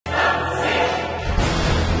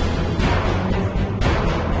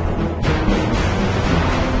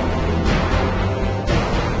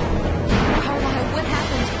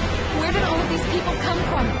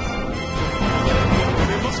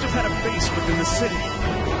the city.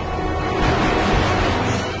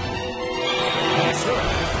 Sir,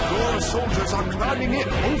 your soldiers are climbing in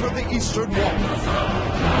over the eastern wall.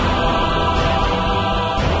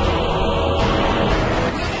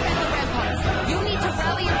 You need to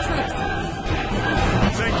rally your troops.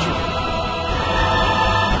 Thank you.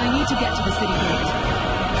 I need to get to the city gate.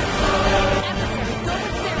 Emissary, go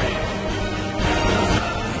with Cernium.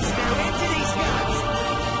 Now into these guns.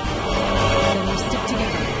 Then we stick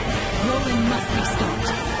together. Roland must be stopped.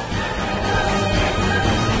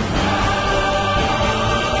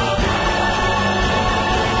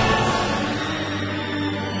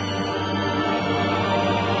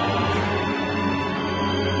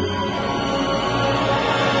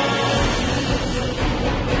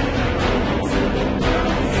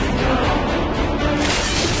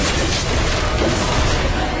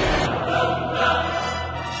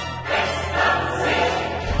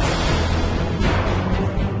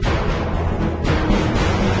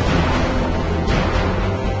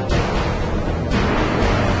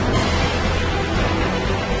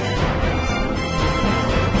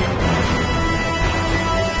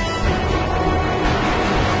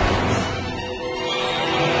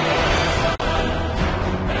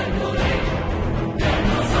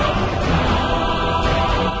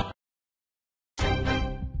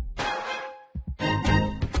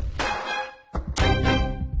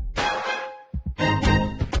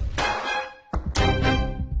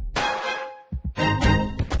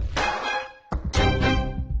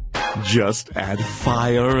 Just add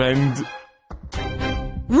fire and...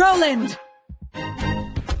 Roland!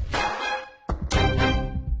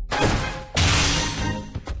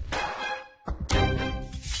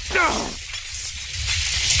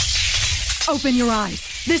 Open your eyes.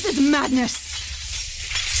 This is madness.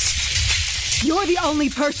 You're the only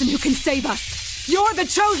person who can save us. You're the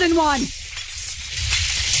chosen one!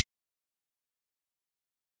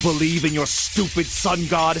 Believe in your stupid sun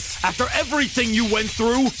god after everything you went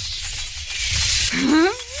through?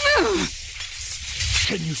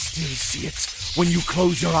 Can you still see it when you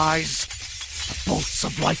close your eyes? The bolts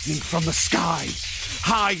of lightning from the sky,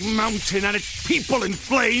 high mountain and its people in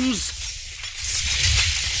flames.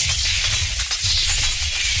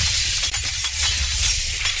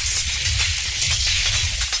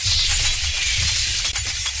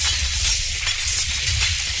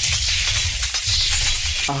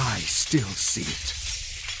 I still see it.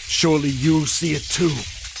 Surely you see it too.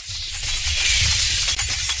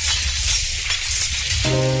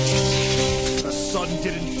 The sun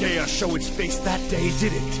didn't dare show its face that day,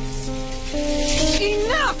 did it?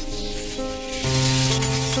 Enough!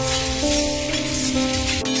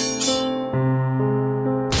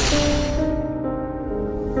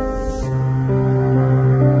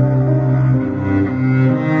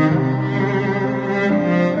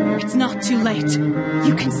 It's not too late.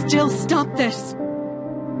 You can still stop this.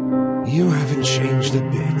 You haven't changed a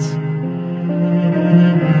bit.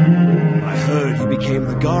 I heard you became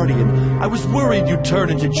the Guardian. I was worried you'd turn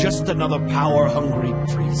into just another power-hungry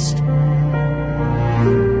priest.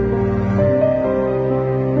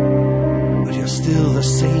 But you're still the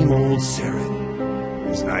same old Saren,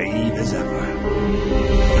 as naive as ever.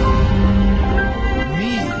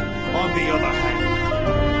 Me, on the other hand,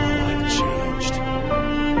 oh, I've changed.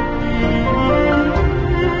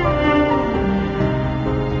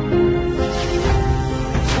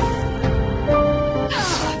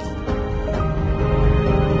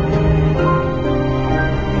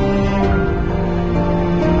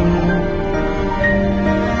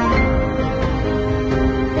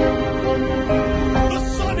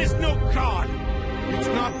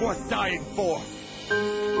 Dying for.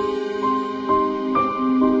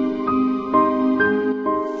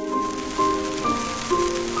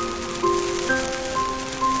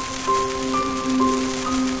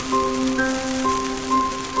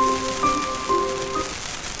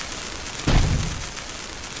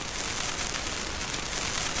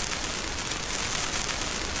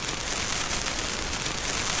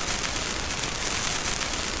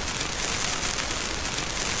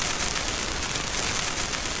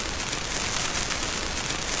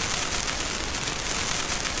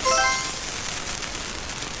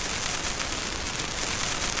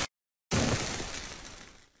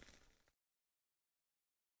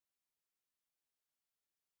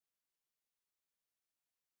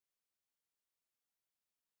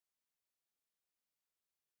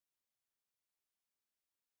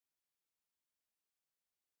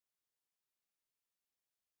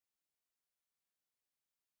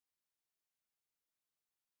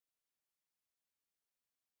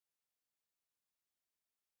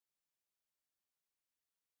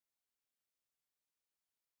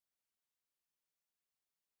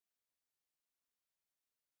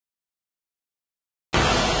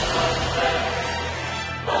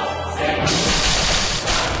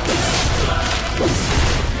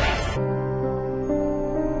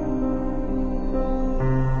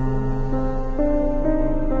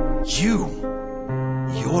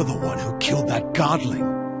 You're the one who killed that godling.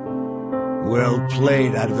 Well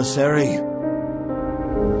played, adversary.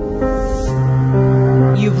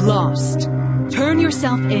 You've lost. Turn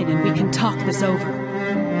yourself in and we can talk this over.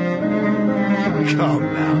 Come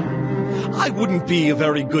now. I wouldn't be a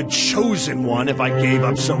very good chosen one if I gave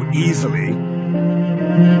up so easily.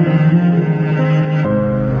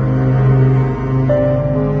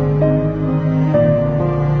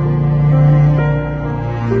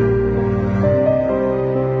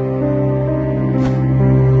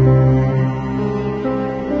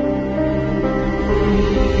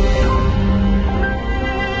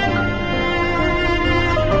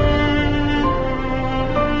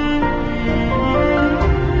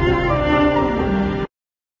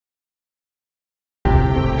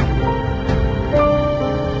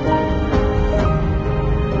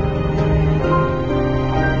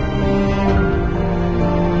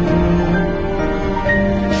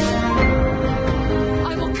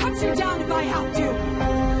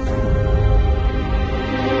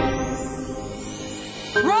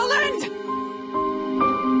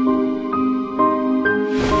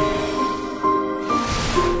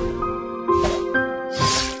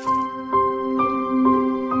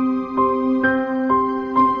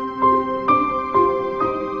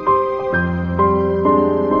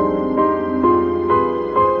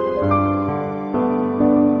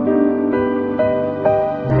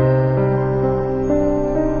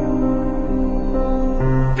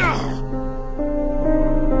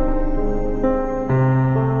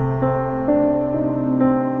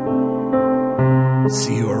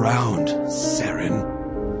 See you around, Saren.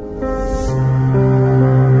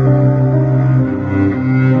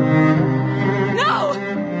 No!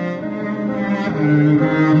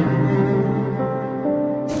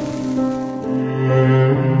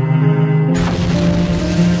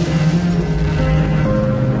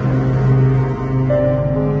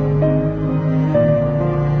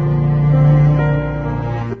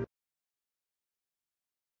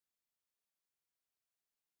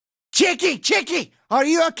 Chicky, are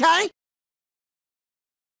you okay?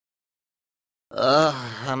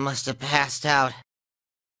 I must have passed out.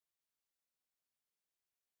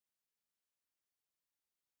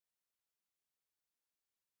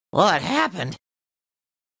 What happened?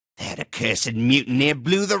 That accursed mutineer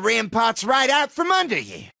blew the ramparts right out from under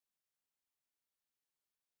you.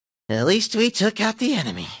 At least we took out the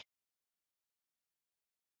enemy.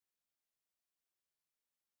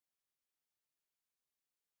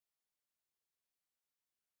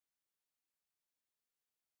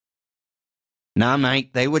 Nah,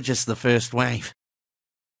 mate, they were just the first wave.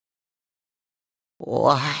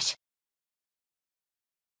 What?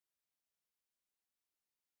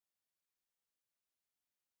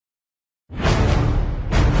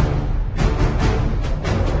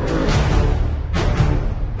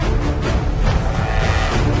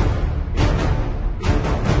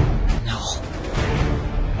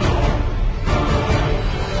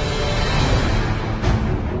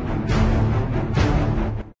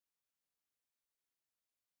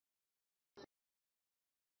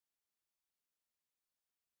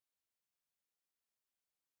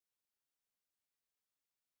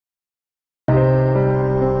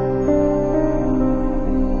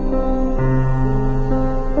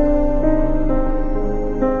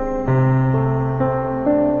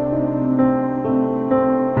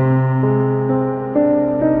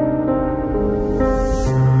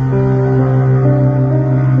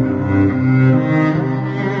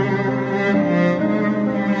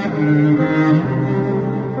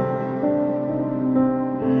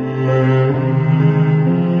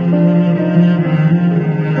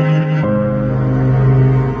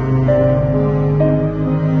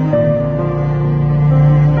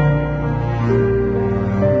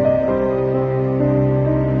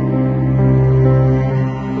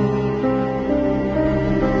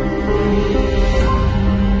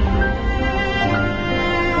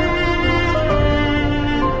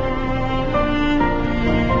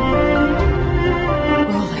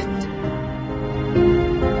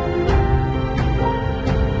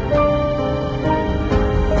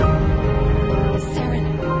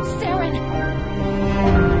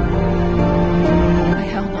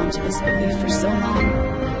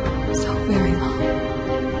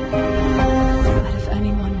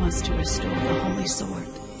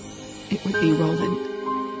 It would be Roland.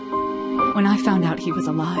 When I found out he was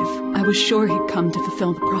alive, I was sure he'd come to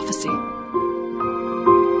fulfill the prophecy.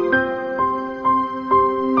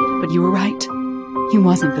 But you were right. He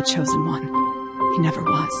wasn't the chosen one. He never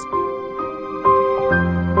was.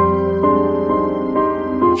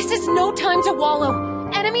 This is no time to wallow.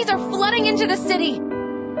 Enemies are flooding into the city.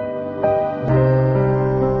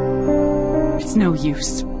 It's no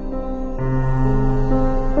use.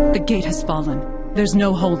 The gate has fallen. There's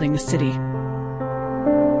no holding the city.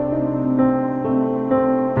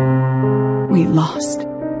 We lost.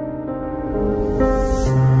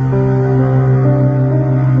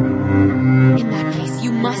 In that case,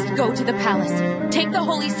 you must go to the palace. Take the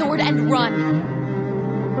holy sword and run.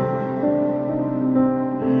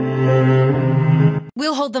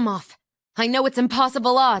 We'll hold them off. I know it's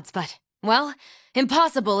impossible odds, but, well,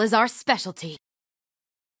 impossible is our specialty.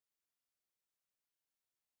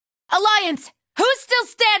 Alliance! Who's still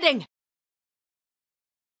standing?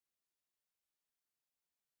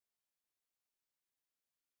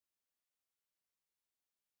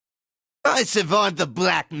 I survived the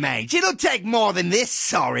Black Mage. It'll take more than this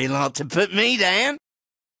sorry lot to put me down.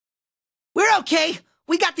 We're okay.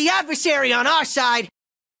 We got the adversary on our side.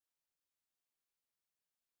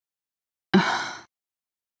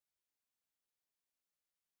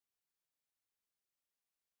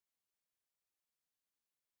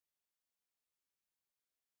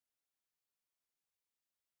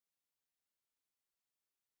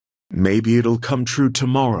 Maybe it'll come true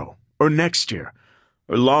tomorrow, or next year,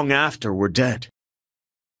 or long after we're dead.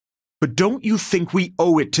 But don't you think we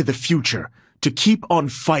owe it to the future to keep on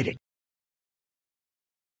fighting?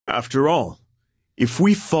 After all, if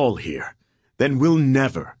we fall here, then we'll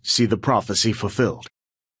never see the prophecy fulfilled.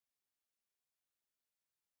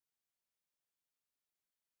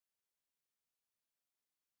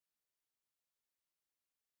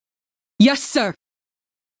 Yes, sir.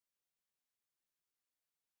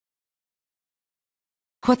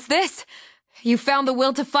 What's this? You found the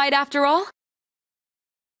will to fight after all?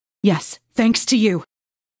 Yes, thanks to you.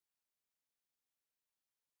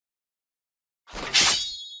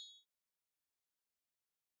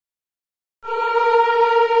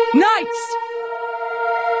 Knights!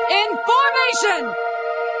 In formation!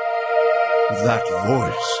 That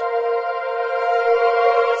voice.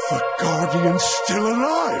 The Guardian's still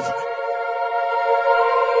alive!